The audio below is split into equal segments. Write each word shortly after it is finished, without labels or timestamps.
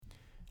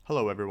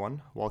Hello,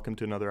 everyone. Welcome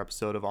to another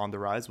episode of On the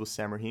Rise with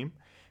Sam Rahim.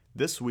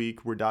 This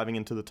week, we're diving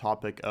into the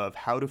topic of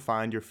how to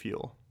find your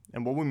fuel.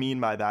 And what we mean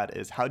by that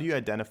is how do you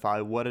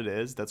identify what it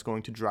is that's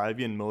going to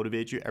drive you and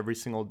motivate you every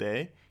single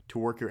day to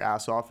work your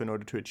ass off in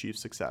order to achieve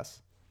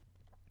success?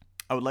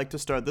 I would like to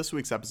start this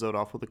week's episode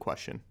off with a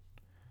question.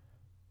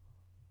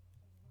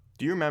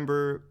 Do you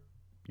remember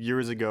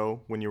years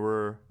ago when you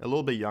were a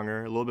little bit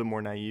younger, a little bit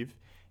more naive,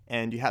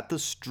 and you had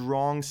this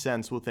strong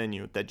sense within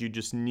you that you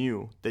just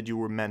knew that you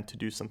were meant to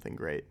do something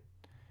great?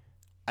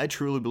 I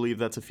truly believe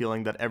that's a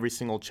feeling that every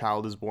single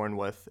child is born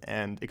with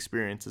and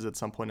experiences at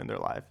some point in their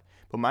life.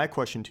 But my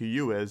question to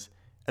you is,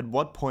 at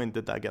what point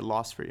did that get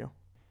lost for you?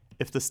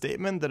 If the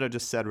statement that I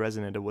just said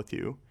resonated with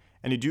you,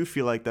 and you do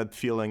feel like that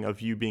feeling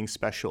of you being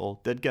special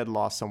did get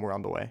lost somewhere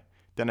on the way,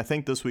 then I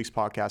think this week's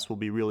podcast will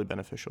be really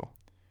beneficial.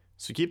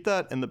 So keep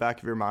that in the back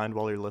of your mind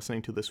while you're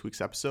listening to this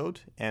week's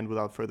episode, and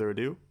without further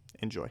ado,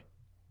 enjoy.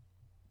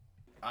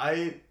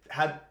 I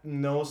had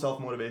no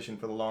self-motivation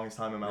for the longest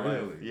time in my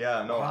life.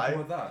 Yeah, no, what happened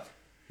with that?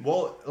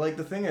 Well, like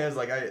the thing is,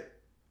 like at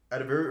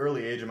a very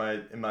early age in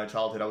my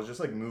childhood, I was just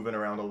like moving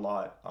around a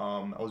lot.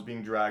 I was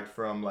being dragged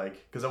from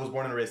because I was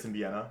born and raised in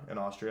Vienna, in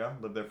Austria.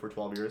 Lived there for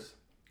 12 years.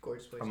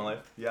 Gorgeous place. Of my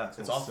life. Yeah,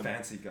 it's awesome.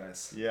 Fancy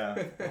guys. Yeah.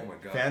 Oh my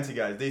god. Fancy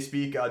guys. They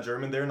speak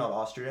German there, not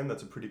Austrian.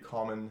 That's a pretty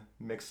common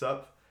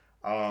mix-up.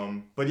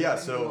 But yeah,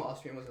 so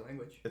Austrian was a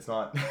language. it's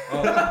not.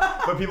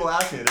 But people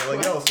ask me, they're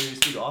like, "Yo, so you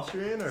speak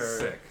Austrian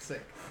or?"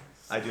 Sick.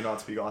 I do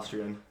not speak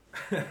Austrian.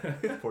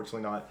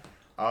 Fortunately not.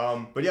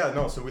 But yeah,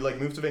 no, so we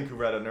moved to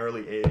Vancouver at an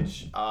early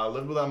age.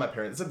 Lived without my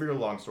parents. It's a very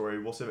long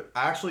story. We'll save it.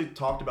 I actually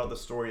talked about this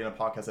story in a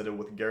podcast I did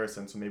with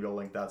Garrison, so maybe I'll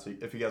link that so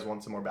if you guys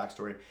want some more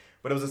backstory.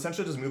 But it was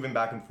essentially just moving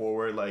back and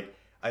forward.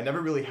 I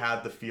never really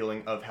had the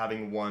feeling of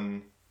having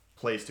one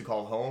place to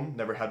call home.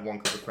 Never had one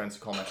group of friends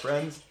to call my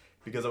friends.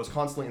 Because I was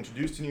constantly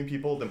introduced to new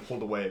people, then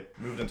pulled away.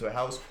 Moved into a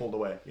house, pulled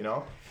away, you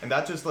know? And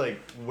that just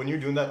when you're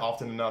doing that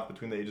often enough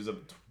between the ages of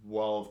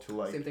 12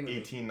 to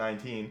 18,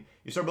 19,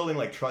 you start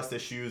building trust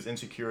issues,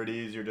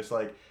 insecurities. You're just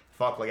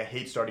fuck, I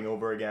hate starting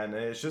over again.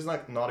 And it's just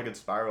not a good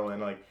spiral.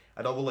 And I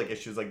dealt with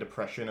issues like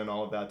depression and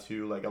all of that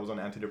too. I was on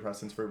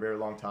antidepressants for a very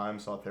long time,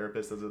 saw a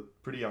therapist as a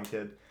pretty young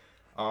kid.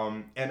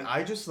 And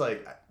I just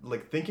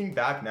thinking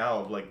back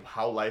now of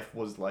how life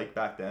was like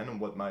back then and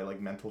what my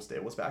mental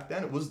state was back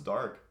then, it was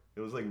dark. It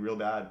was real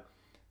bad.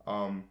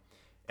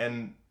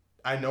 And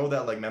I know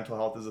that mental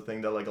health is a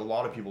thing that a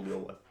lot of people deal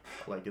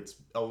with. It's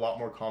a lot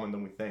more common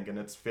than we think, and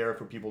it's fair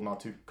for people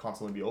not to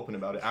constantly be open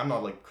about it. I'm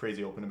not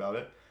crazy open about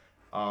it.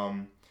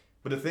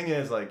 But the thing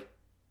is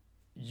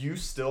you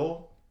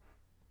still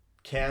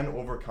can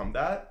overcome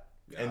that,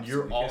 and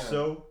you're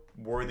also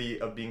worthy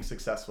of being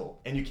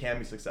successful, and you can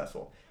be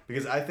successful.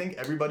 Because I think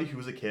everybody who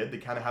was a kid, they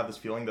kind of have this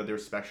feeling that they're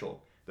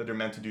special, that they're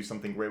meant to do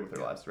something great with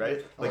their lives,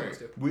 right?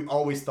 We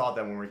always thought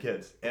that when we were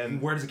kids.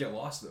 And where does it get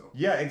lost though?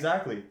 Yeah,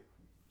 exactly.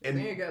 And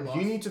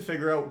you need to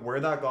figure out where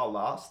that got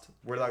lost,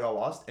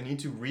 and you need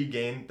to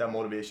regain that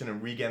motivation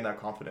and regain that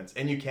confidence.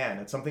 And you can.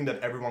 It's something that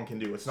everyone can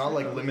do. It's not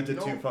limited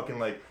to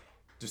fucking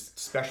just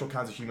special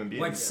kinds of human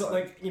beings.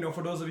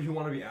 For those of you who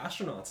want to be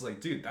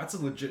astronauts, dude, that's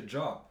a legit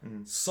job.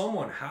 Mm-hmm.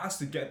 Someone has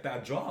to get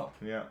that job.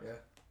 Yeah. Yeah.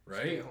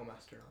 Right? Stay-at-home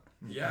astronaut.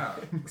 Yeah.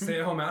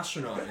 Stay-at-home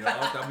astronaut,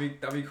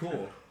 that'd be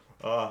cool.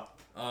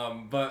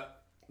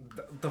 But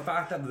the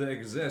fact that it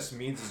exists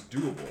means it's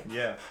doable.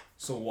 Yeah.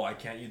 So why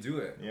can't you do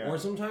it? Yeah. Or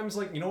sometimes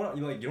you know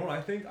what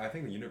I think? I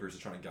think the universe is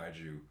trying to guide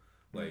you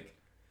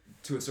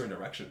to a certain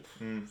direction.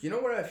 You know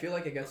where I feel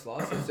like it gets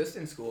lost? It's just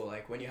in school.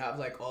 When you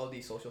have all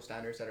these social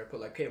standards that are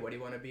put okay, what do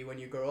you want to be when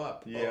you grow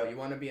up? Yeah. Oh, you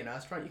want to be an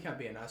astronaut? You can't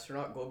be an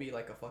astronaut. Go be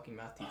a fucking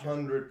math teacher.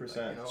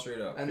 100%.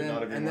 Straight up.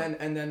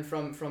 And then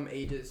from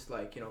ages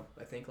I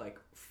think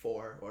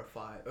 4 or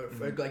 5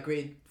 or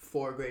grade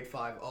 4, grade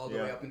 5 all the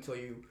way up until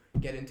you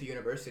get into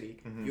university,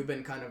 you've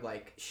been kind of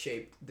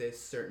shaped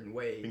this certain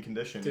way. Being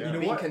conditioned.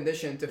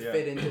 Conditioned to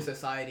fit into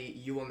society.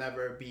 You will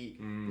never be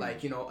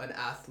an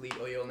athlete,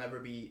 or you'll never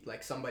be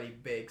somebody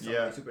big,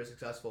 somebody super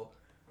successful.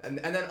 And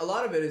then a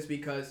lot of it is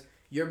because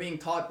you're being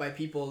taught by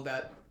people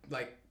that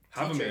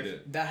haven't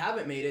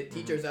made it.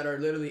 Teachers that are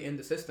literally in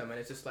the system, and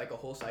it's just a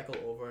whole cycle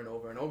over and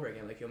over and over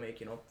again. You'll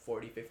make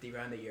 40, 50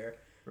 grand a year.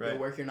 Right.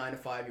 You'll work your 9 to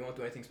 5, you won't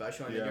do anything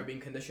special, and then you're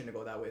being conditioned to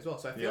go that way as well.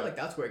 So I feel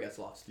that's where it gets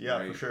lost. Yeah,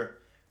 right? For sure.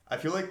 I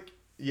feel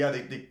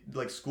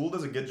they school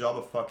does a good job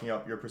of fucking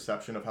up your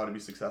perception of how to be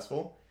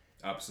successful.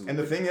 Absolutely. And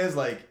the thing is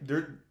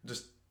they're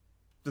just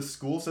the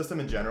school system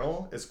in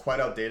general is quite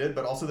outdated,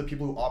 but also the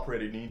people who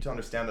operate it, you need to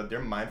understand that their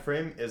mind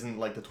frame isn't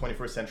the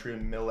 21st century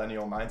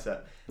millennial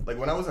mindset.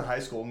 When I was in high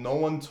school, no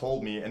one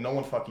told me and no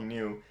one fucking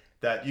knew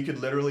that you could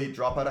literally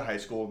drop out of high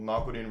school,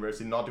 not go to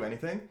university, not do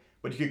anything,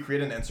 but you could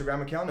create an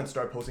Instagram account and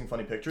start posting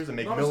funny pictures and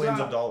make millions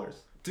of dollars.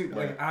 Dude,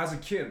 as a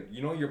kid,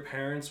 your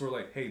parents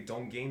were hey,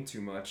 don't game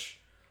too much.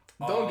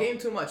 Don't game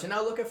too much, and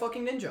now look at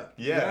fucking Ninja.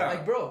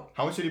 Yeah. Bro.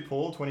 How much did he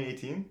pull?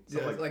 2018?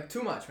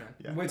 Too much, man.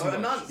 Yeah. Way too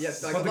much.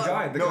 But the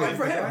guy,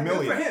 for him.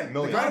 Millions.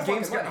 The guy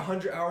games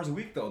 100 hours a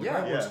week though. The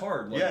guy works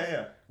hard.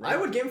 Yeah. Right? I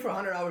would game for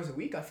 100 hours a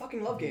week. I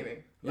fucking love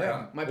gaming.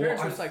 My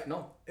parents were just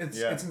no.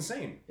 It's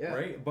insane,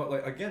 right? But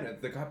like again,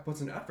 the guy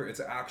puts in effort. It's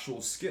an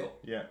actual skill.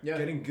 Yeah.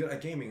 Getting good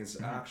at gaming is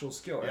an actual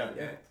skill. Yeah.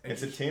 And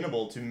it's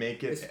attainable to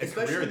make it a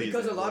especially career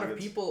because these a lot days. of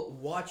people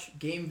watch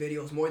game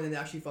videos more than they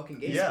actually fucking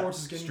game. Yeah.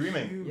 Sports is getting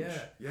Streaming. huge.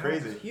 Yeah.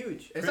 Crazy. It's huge.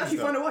 It's Crazy actually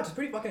stuff. fun to watch. It's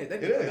pretty fucking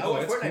addictive. It is. I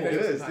watch it's Fortnite cool. videos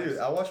It is, sometimes. dude.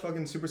 I watch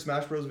fucking Super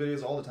Smash Bros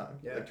videos all the time.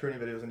 Yeah. Like tourney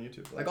videos on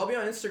YouTube. Like I'll be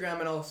on Instagram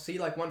and I'll see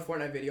like one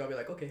Fortnite video. I'll be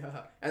like, okay,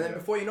 haha. And then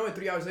before you know it,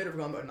 3 hours later, we're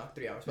gone. But not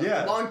 3 hours. But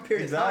Yeah, a long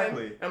period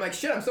exactly. of time. And I'm like,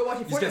 shit, I'm still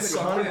watching You just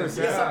Fortnite get videos. sucked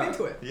You get sucked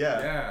into it.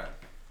 Yeah.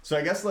 So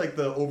I guess like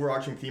the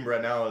overarching theme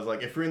right now is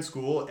like if you're in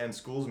school and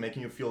school's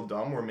making you feel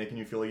dumb or making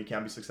you feel like you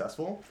can't be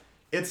successful,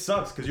 it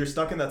sucks because you're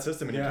stuck in that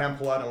system and you can't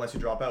pull out unless you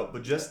drop out.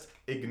 But just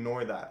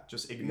ignore that.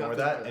 Just ignore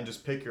that and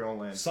just pick your own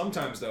lane.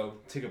 Sometimes though,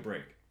 take a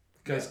break.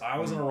 Because I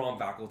was in the wrong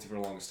faculty for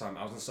the longest time.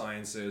 I was in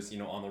sciences,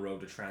 on the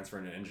road to transfer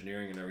into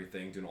engineering and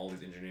everything, doing all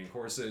these engineering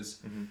courses.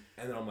 And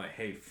then I'm like,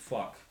 hey,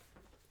 fuck.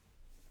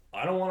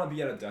 I don't want to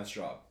be at a desk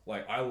job.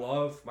 Like, I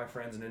love my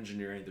friends in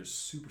engineering. They're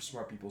super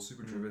smart people,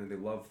 super driven, and they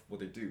love what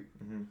they do.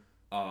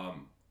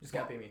 Just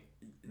can't be me.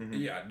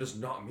 Yeah, just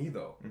not me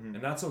though.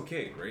 And that's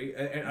okay, right?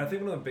 And I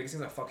think one of the biggest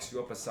things that fucks you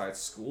up besides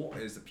school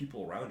is the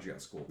people around you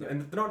at school.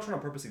 And they're not trying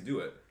to purposely do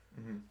it.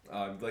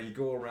 Like, you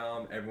go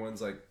around,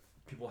 everyone's like,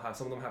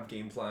 some of them have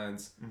game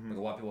plans. Like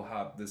a lot of people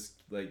have this,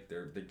 like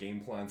their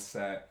game plan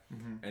set,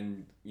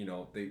 and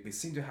they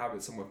seem to have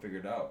it somewhat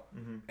figured out,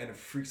 and it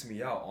freaks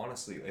me out.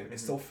 Honestly, it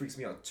still freaks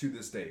me out to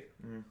this day.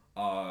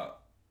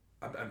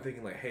 I'm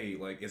thinking like, hey,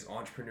 like is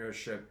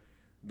entrepreneurship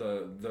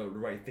the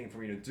right thing for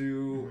me to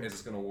do? Is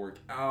this gonna work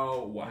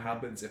out? What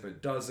happens if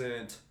it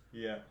doesn't?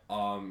 Yeah.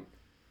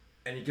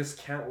 And you just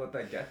can't let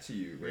that get to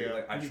you, right? Yeah.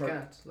 Like You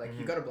can't. Like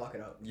you gotta block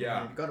it out.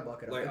 Yeah. You gotta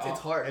block it out. Like, It's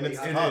hard. And but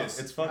it's you have to. tough.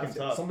 It's fucking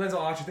tough. Sometimes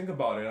I'll actually think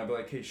about it and I'll be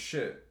like, hey,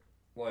 shit,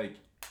 like,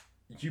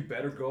 you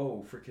better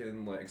go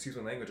freaking, like, excuse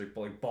my language,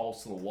 like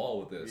balls to the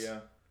wall with this. Yeah.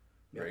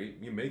 Right?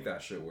 You make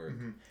that shit work.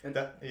 And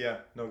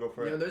go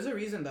for it. there's a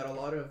reason that a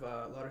lot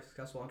of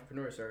successful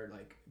entrepreneurs are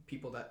like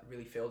people that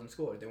really failed in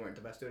school. Or they weren't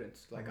the best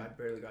students. Like I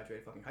barely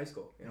graduated fucking high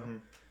school.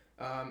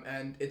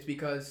 And it's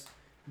because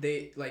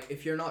they like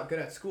if you're not good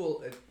at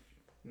school.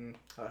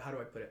 How do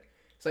I put it?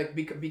 It's like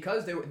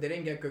because they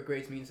didn't get good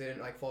grades means they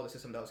didn't like follow the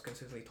system that was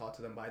consistently taught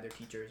to them by their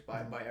teachers,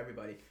 by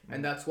everybody,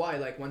 and that's why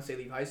like once they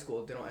leave high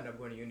school they don't end up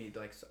going to uni.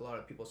 Like a lot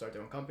of people start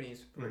their own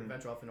companies,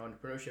 venture off in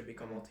entrepreneurship,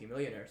 become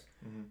multi-millionaires,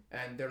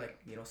 and they're like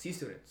C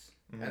students,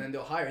 and then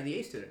they'll hire the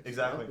A students.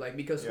 Exactly. Like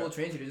because school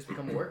trains you to just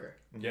become a worker.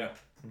 Yeah.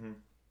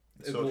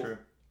 It's so true.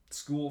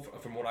 School,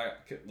 from what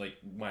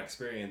my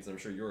experience, I'm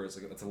sure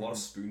yours, like it's a lot of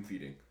spoon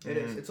feeding. It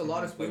is. It's a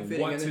lot of spoon feeding.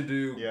 What to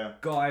do,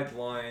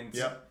 guidelines.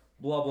 Yep.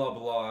 Blah blah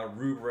blah,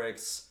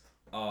 rubrics,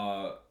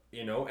 and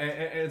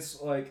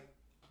it's like,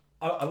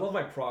 I love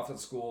my profs at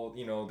school.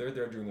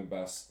 They're doing their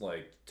best,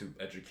 like to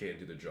educate and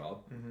do the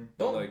job.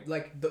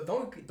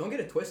 Don't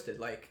get it twisted.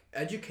 Like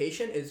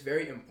education is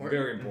very important.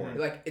 Very important.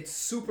 Like it's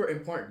super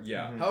important.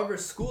 Yeah. However,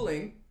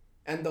 schooling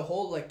and the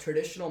whole like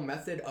traditional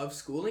method of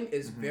schooling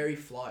is very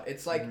flawed.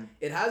 It's like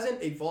it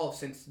hasn't evolved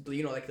since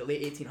like the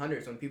late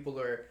 1800s when people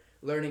were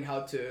learning how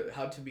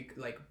to be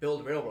like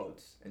build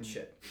railroads and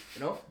shit.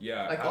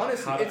 Yeah. Like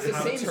honestly, it's the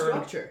same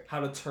structure. How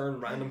to turn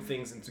random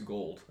things into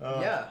gold.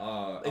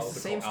 It's the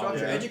same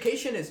structure.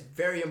 Education is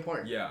very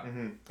important. Yeah.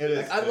 It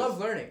is. Like, I love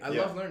learning. I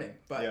love learning.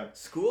 But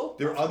school?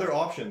 There are other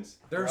options.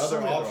 There are other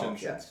so many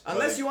options. Yeah.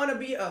 Unless you want to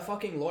be a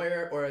fucking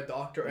lawyer or a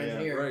doctor or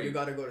engineer, right. you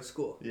gotta go to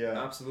school. Yeah.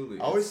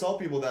 Absolutely. I always tell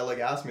people that like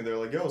ask me, they're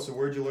like, yo, so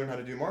where'd you learn how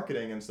to do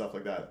marketing and stuff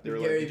like that? They were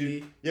Gary like,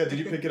 V. did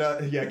you pick it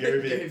up? Yeah,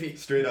 Gary V. Gary V.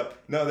 Straight up.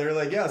 No, they were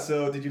like, yeah,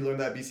 so did you learn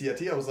that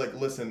BCIT? I was like,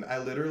 listen, I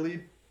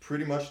literally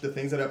pretty much the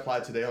things that I apply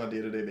today on a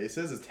day-to-day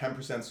basis is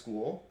 10%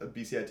 school at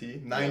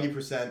BCIT,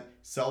 90%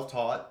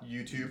 self-taught,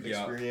 YouTube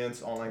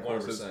experience, online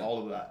courses, 100%.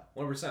 all of that.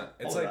 100%.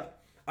 It's All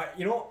like,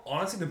 of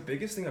honestly, the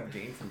biggest thing I've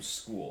gained from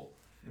school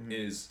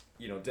is,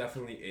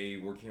 definitely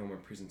working on my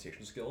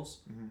presentation skills,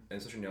 and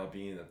especially now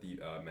being at the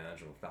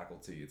management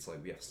faculty, it's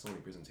like we have so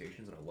many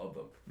presentations and I love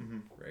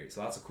them, right?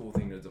 So that's a cool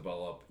thing to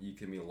develop. You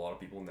can meet a lot of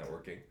people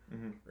networking,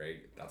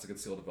 right? That's a good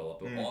skill to develop.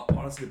 But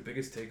honestly, the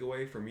biggest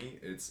takeaway for me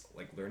is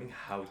like learning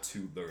how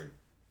to learn.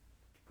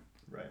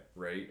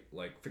 Right?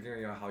 Like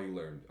figuring out how you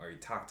learn. Are you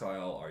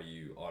tactile? Are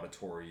you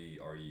auditory?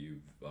 Are you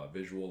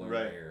visual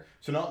learner? Right.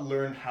 So not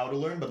learn how to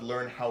learn, but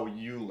learn how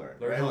you learn.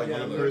 Learn right? how Like you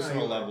on a learn.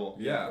 personal level.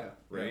 Yeah.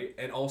 Right.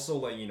 And also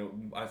like,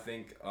 I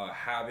think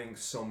having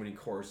so many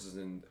courses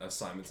and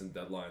assignments and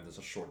deadlines in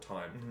such a short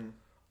time,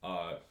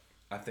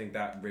 I think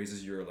that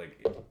raises your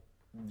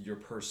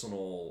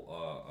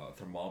personal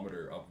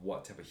thermometer of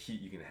what type of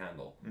heat you can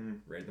handle.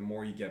 Right. The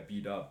more you get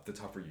beat up, the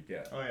tougher you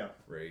get. Oh yeah.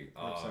 Right.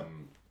 100%.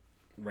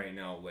 Right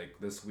now, like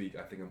this week,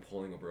 I think I'm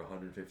pulling over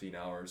 115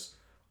 hours.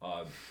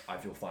 I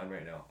feel fine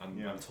right now. I'm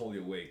totally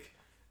awake,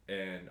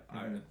 and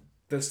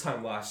this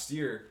time last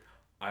year,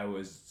 I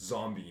was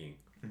zombieing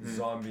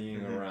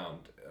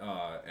around,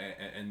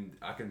 and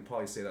I can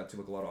probably say that to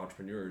like a lot of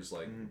entrepreneurs,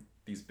 like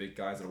these big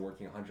guys that are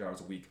working 100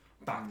 hours a week,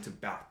 back to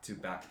back to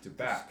back to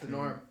back. It's the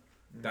norm.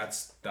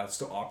 That's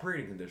the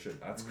operating condition.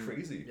 That's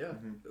crazy. Yeah.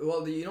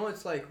 Well, you know,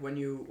 it's like when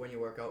you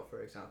work out,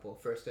 for example.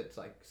 First, it's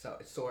like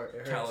it's sore. It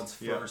hurts. Khaled's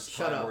first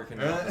Shut time up. working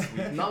out this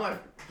week.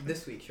 Not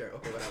this week, sure.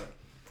 Okay, whatever.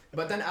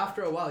 But then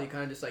after a while, you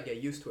kind of just like get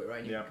used to it, right?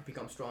 And you Yeah.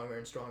 become stronger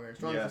and stronger and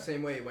stronger. Yeah. It's the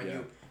same way when Yeah.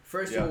 you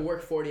first Yeah. you'll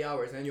work 40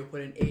 hours, and then you'll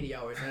put in 80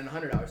 hours, and then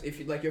 100 hours. If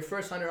you like your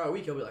first 100-hour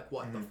week, you'll be like,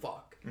 what the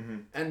fuck?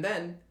 And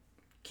then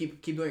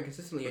keep doing it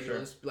consistently, and sure.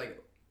 you'll just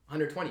like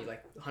 120,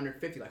 like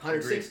 150, like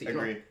 160.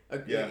 Agree. Yeah.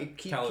 Yeah. Khaled,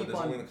 Keep there's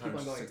on only going.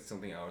 160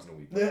 something hours in a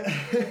week.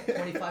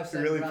 25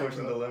 You're really grind,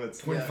 pushing bro. the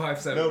limits.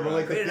 25/7. No, but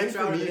like the Wait, an thing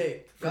extra for hour a me,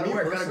 day. for Gotta me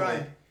work, gotta personally,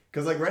 grind.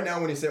 because like right now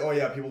when you say, oh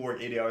yeah, people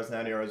work 80 hours,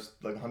 90 hours,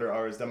 like 100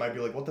 hours, that might be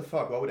like, what the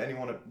fuck? Why would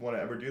anyone want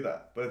to ever do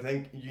that? But I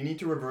think you need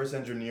to reverse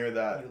engineer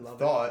that You love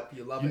thought. it.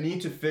 You love You it.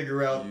 need to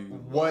figure out You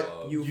what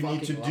love- you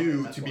need to fucking love it,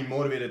 do that's to be why.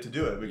 motivated to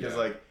do it. Because Yeah.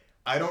 like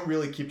I don't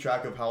really keep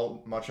track of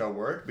how much I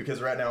work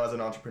because right now as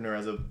an entrepreneur,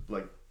 as a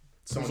like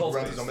someone who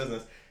runs his own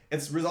business.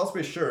 It's results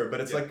based, sure, but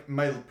it's Yeah. like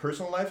my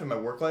personal life and my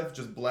work life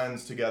just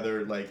blends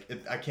together. Like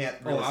I can't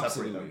really separate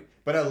absolutely. them.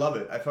 But I love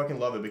it. I fucking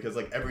love it because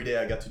like every day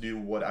I get to do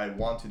what I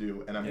want to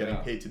do and I'm getting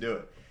Yeah. paid to do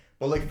it.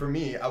 But like for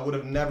me, I would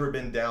have never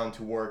been down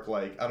to work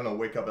like I don't know,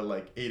 wake up at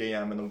like 8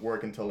 a.m. and then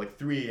work until like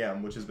 3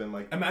 a.m., which has been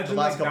like Imagine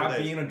the last like couple that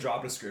days. being a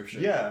job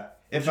description. Yeah.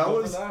 If you I go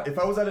for was that? if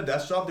I was at a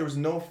desk job, there was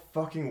no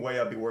fucking way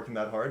I'd be working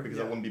that hard because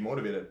I Yeah. wouldn't be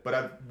motivated. But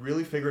I've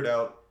really figured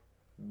out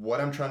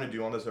what I'm trying to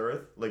do on this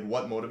earth, like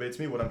what motivates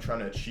me, what I'm trying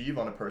to achieve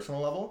on a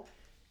personal level.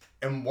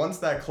 And once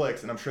that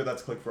clicks, and I'm sure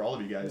that's clicked for all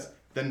of you guys,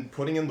 then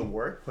putting in the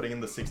work, putting in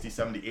the 60,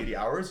 70, 80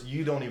 hours,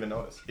 you don't even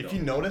notice. If No.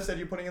 you notice that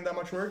you're putting in that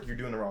much work, you're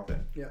doing the wrong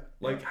thing. Yeah.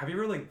 Like, have you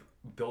ever like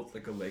built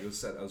like a Lego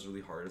set that was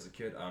really hard as a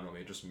kid? I don't know,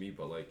 maybe just me,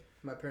 but like,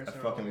 My parents I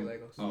never bought me fucking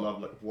Legos.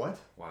 love like what?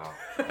 wow,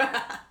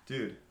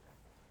 Dude.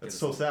 That's It's-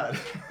 so sad.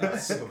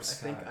 that's so I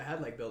sad. think I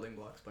had like building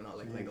blocks, but not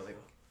like Lego.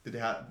 Did they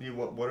have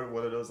what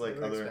are those like They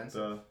were other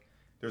expensive.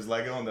 there's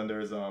Lego and then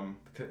there's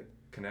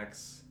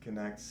Connects.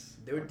 Connects.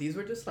 These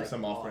were just like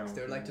Some blocks. off-brand.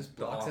 They were like just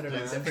The blocks that are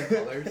like off-brand.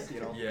 different colors. You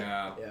know.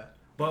 Yeah. Yeah.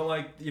 But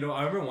like, you know,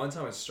 I remember one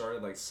time I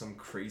started like some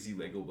crazy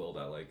Lego build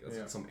at like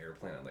Yeah. some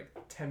airplane at like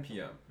 10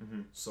 p.m.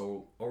 Mhm.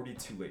 So already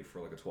too late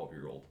for like a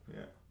 12-year-old.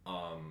 Yeah.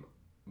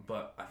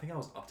 But I think I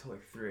was up till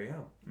like 3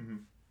 a.m. Mhm.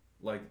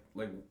 Like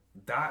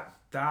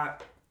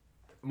that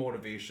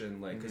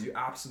motivation, like, because you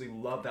absolutely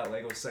love that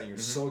Lego set, and you're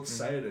so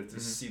excited to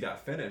see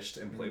that finished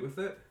and play with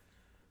it.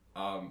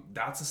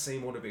 That's the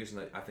same motivation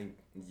that I think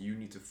you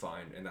need to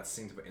find, and that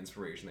same type of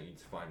inspiration that you need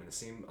to find, and the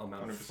same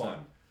amount of 100%.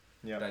 fun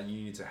Yeah. that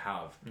you need to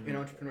have. In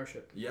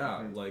entrepreneurship.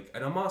 Yeah, like,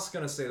 and I'm not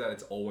gonna say that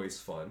it's always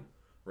fun,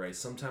 right?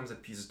 Sometimes the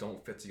pieces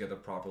don't fit together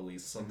properly.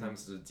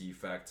 Sometimes there's a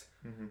defect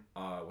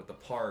with the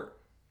part,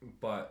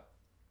 but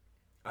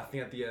I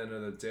think at the end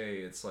of the day,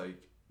 it's like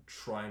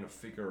trying to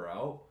figure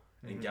out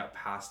and get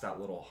past that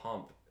little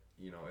hump.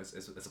 You know,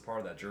 it's a part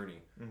of that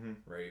journey,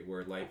 right?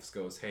 Where life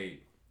goes, hey,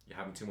 you're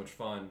having too much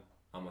fun.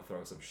 I'm gonna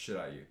throw some shit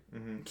at you,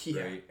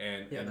 Yeah. right?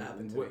 And Yeah, and that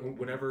happened to me.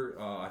 whenever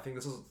I think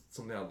this is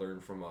something I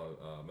learned from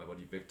my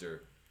buddy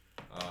Victor,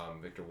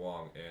 Victor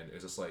Wong, and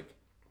it's just like,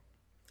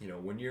 you know,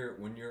 when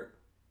you're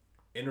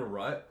in a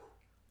rut,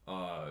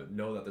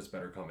 know that there's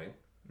better coming.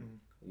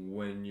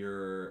 When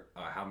you're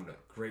having a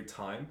great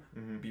time,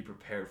 be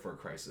prepared for a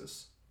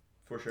crisis.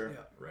 For sure. Yeah.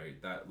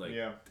 Right, that like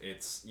Yeah.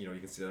 it's, you know, you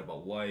can say that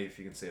about life,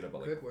 you can say it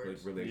about like Good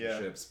words.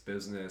 relationships,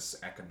 business,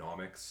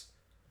 economics,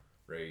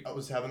 right? I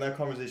was having that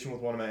conversation with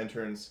one of my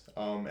interns,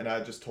 and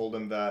I just told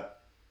him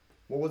that,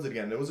 what was it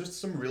again? There was just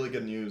some really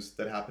good news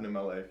that happened in my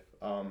life.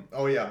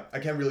 Oh yeah, I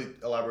can't really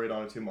elaborate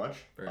on it too much,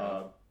 Fair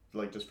enough.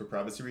 like just for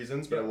privacy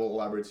reasons, but I Yeah. will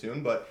elaborate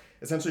soon. But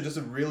essentially just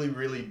a really,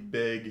 really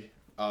big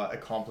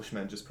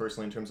accomplishment just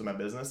personally in terms of my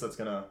business that's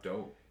gonna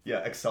Dope.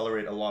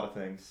 accelerate a lot of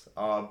things.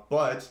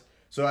 But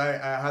so I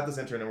had this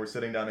intern and we're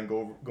sitting down and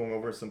going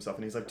over some stuff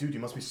and he's like, dude, you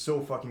must be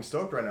so fucking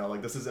stoked right now.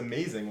 Like this is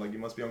amazing. Like you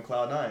must be on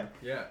cloud 9.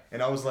 Yeah.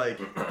 And I was like,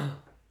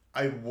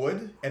 I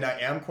would, and I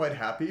am quite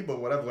happy, but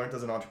what I've learned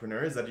as an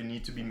entrepreneur is that you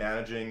need to be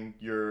managing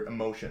your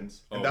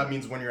emotions. And Oh. that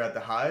means when you're at the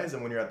highs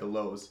and when you're at the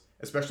lows.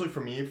 Especially for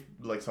me,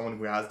 like someone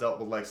who has dealt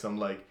with like some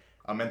like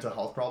mental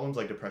health problems,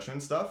 like depression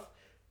and stuff.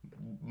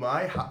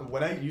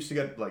 When I used to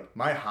get like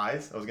my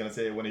highs, I was gonna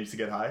say when I used to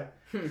get high,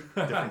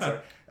 different story.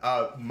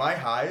 My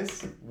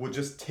highs would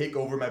just take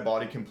over my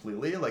body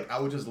completely. Like I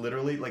would just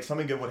literally like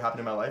something good would happen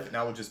in my life, and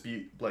I would just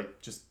be like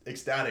just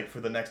ecstatic for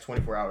the next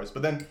 24 hours.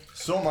 But then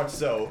so much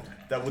so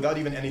that without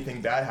even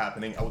anything bad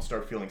happening, I would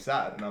start feeling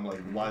sad, and I'm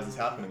like, why is this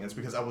happening? It's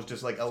because I was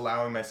just like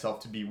allowing myself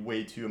to be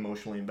way too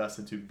emotionally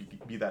invested to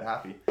be that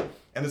happy.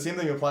 And the same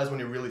thing applies when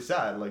you're really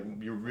sad, like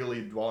you're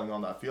really dwelling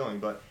on that feeling.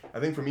 But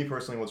I think for me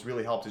personally, what's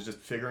really helped is just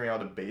figuring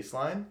out a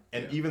baseline.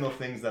 And even the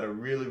things that are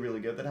really, really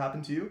good that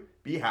happen to you,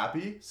 be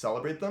happy,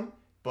 celebrate them,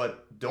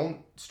 but don't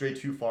stray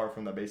too far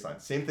from that baseline.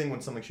 Same thing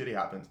when something shitty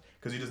happens,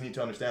 because you just need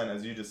to understand,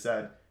 as you just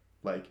said,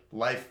 like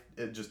life,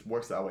 it just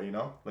works that way, you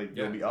know? Like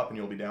you'll be up and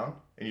you'll be down,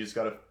 and you just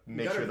gotta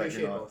make sure that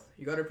you're not. Both.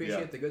 You gotta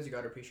appreciate the goods, you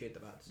gotta appreciate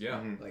the bads.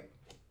 Yeah. Like,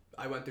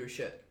 I went through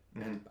shit,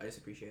 and I just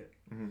appreciate it.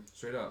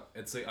 Straight up.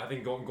 It's like, I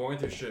think going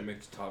through shit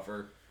makes you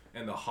tougher.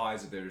 and the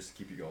highs are there just to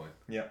keep you going.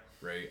 Yeah.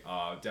 Right.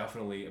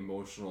 Definitely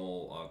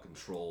emotional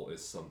control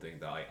is something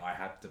that I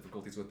have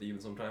difficulties with even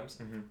sometimes.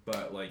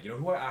 But like, you know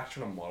who I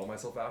actually want to model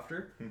myself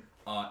after?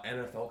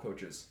 NFL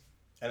coaches.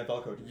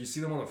 NFL coaches. You see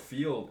them on the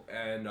field,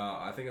 and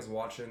I think I was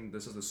watching.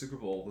 This is the Super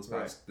Bowl. This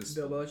past this.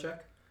 Bill Belichick.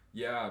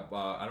 Yeah,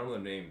 I don't know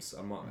their names.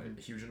 I'm not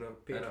huge into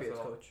Patriots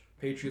NFL. coach.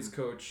 Patriots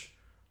coach,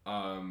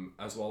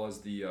 as well as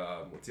the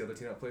what's the other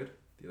team that played?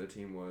 The other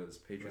team was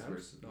Patriots Rams?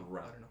 versus No,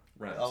 Rams. I don't know.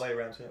 Rams. LA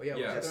Rams. Oh, yeah,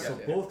 Yeah, was it so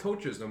Rams? both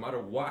coaches, no matter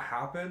what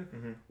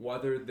happened,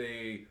 whether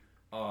they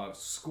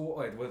score,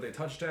 like whether they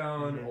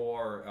touchdown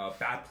or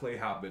bad play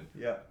happened,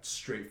 Yeah.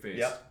 straight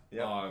face.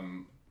 Yeah.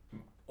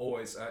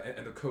 Always,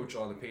 and the coach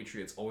on the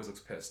Patriots always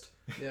looks pissed.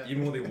 Yeah.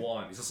 Even when they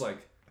won, he's just like,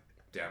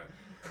 damn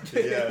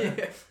it.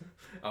 Yeah.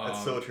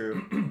 That's so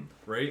true.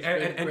 Right?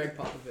 And Greg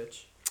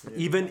Popovich.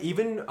 even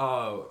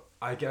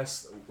I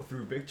guess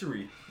through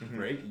victory,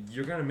 right?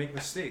 You're gonna make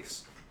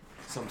mistakes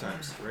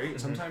sometimes, right?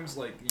 Sometimes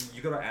like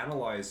you gotta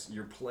analyze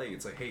your play.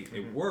 It's like, hey,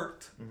 it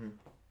worked,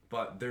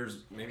 but there's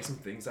maybe some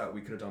things that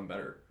we could have done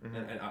better,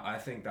 and I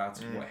think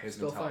that's what his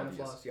Still mentality finding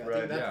flaws. is. Yeah, I Right.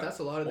 think that's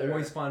a lot of their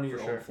Always finding your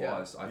For sure. own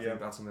flaws. I Yeah. think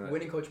that's something that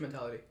winning coach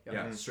mentality.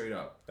 yeah, straight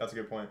up. That's a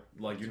good point.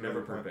 Like you're That's a never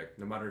really good point. perfect,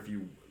 no matter if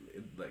you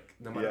like,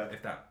 no matter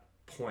if that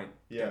point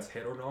gets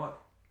hit or not.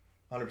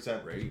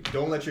 100%. Right.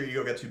 Don't let your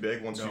ego get too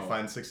big once you No.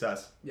 find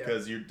success, Yeah.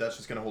 because that's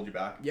just gonna hold you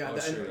back. Yeah, Oh,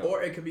 straight up.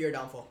 or it could be your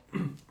downfall.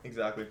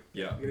 Exactly.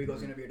 Yeah, Your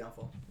ego's gonna be your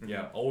downfall.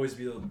 yeah. Always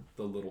be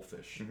the little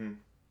fish.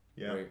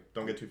 Yeah. Right.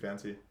 Don't get too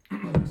fancy.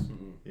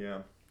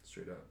 Yeah.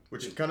 Straight up.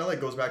 Which kind of like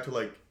goes back to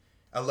like,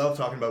 I love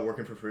talking about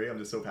working for free. I'm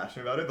just so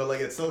passionate about it. But like,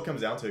 it still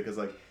comes down to it because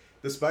like,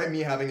 despite me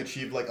having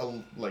achieved like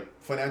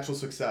financial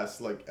success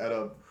like at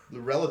a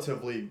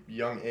relatively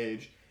young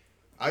age,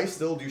 I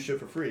still do shit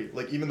for free.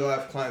 Like even though I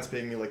have clients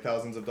paying me like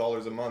thousands of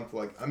dollars a month,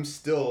 like I'm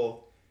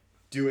still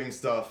doing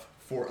stuff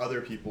for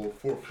other people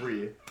for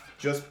free.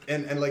 Just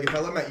and like if I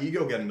let my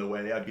ego get in the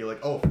way, I'd be like,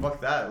 oh fuck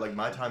that. Like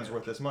my time's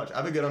worth this much. I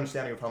have a good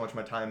understanding of how much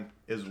my time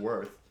is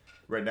worth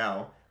right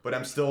now. But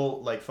I'm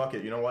still like, fuck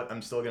it, you know what?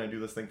 I'm still going to do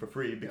this thing for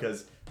free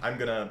because I'm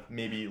going to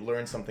maybe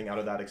learn something out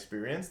of that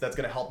experience that's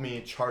going to help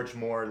me charge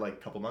more like a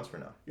couple months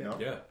from now, you know?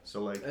 Yeah.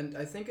 So like... And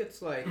I think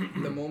it's like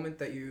the moment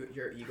that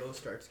your ego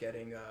starts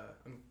getting,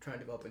 I'm trying to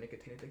develop a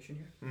nicotine addiction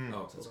here.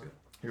 Oh, sounds good.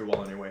 You're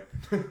well on your way.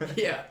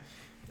 Yeah.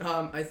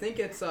 I think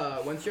it's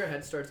once your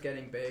head starts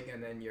getting big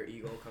and then your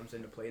ego comes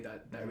into play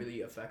that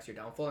really affects your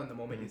downfall. And the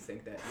moment you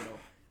think that, you know,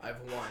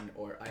 I've won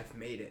or I've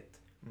made it,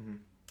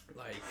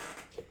 like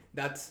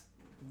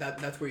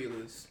that's where you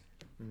lose.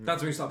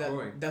 That's when you stop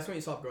growing. That's when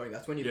you stop growing.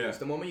 That's when you lose.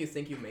 The moment you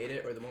think you made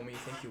it or the moment you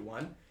think you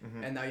won,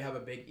 and now you have a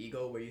big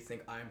ego where you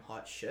think I'm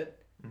hot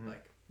shit,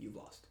 like you've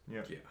lost.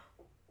 Yeah. Yeah.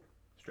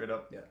 Straight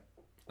up. Yeah.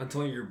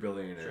 Until you're a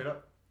billionaire. Straight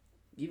up.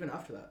 Even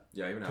after that.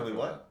 Yeah, even Until after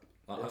what? that.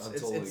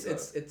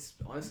 It's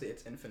honestly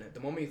it's infinite. The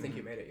moment you think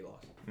you made it, you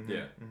lost.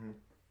 Yeah.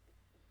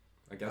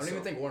 I I guess don't so.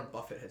 even think Warren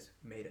Buffett has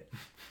made it.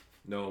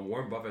 No,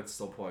 Warren Buffett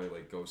still probably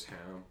like goes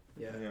ham,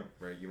 Yeah. Yeah.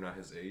 right? Even at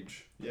his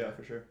age. Yeah,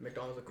 for sure.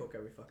 McDonald's a Coke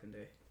every fucking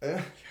day.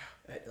 Yeah.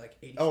 At like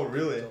 80. Oh,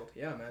 really? Years old.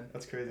 Yeah, man.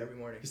 That's crazy. Every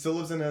morning. He still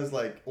lives in his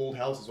like old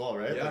house as well,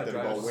 right? Yeah, like that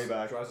he bought way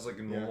back. drives like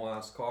a normal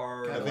ass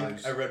car. Kinda I think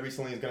drives- I read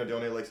recently he's gonna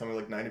donate like something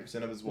like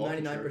 90% of his wealth.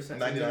 99%.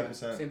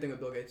 99%. Same thing with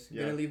Bill Gates.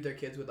 Yeah. Gonna leave their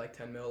kids with like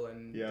 10 mil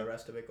and Yeah. the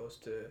rest of it goes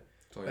to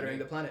Totally bettering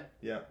the right. planet.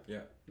 Yeah.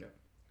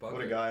 Fuck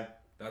What a it. guy.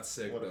 That's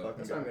sick. What a though. fucking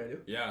That's guy. what I'm gonna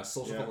do. Yeah,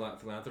 social Yeah.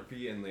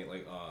 philanthropy and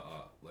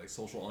like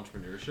social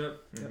entrepreneurship.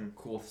 Mhm.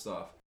 Cool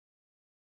stuff.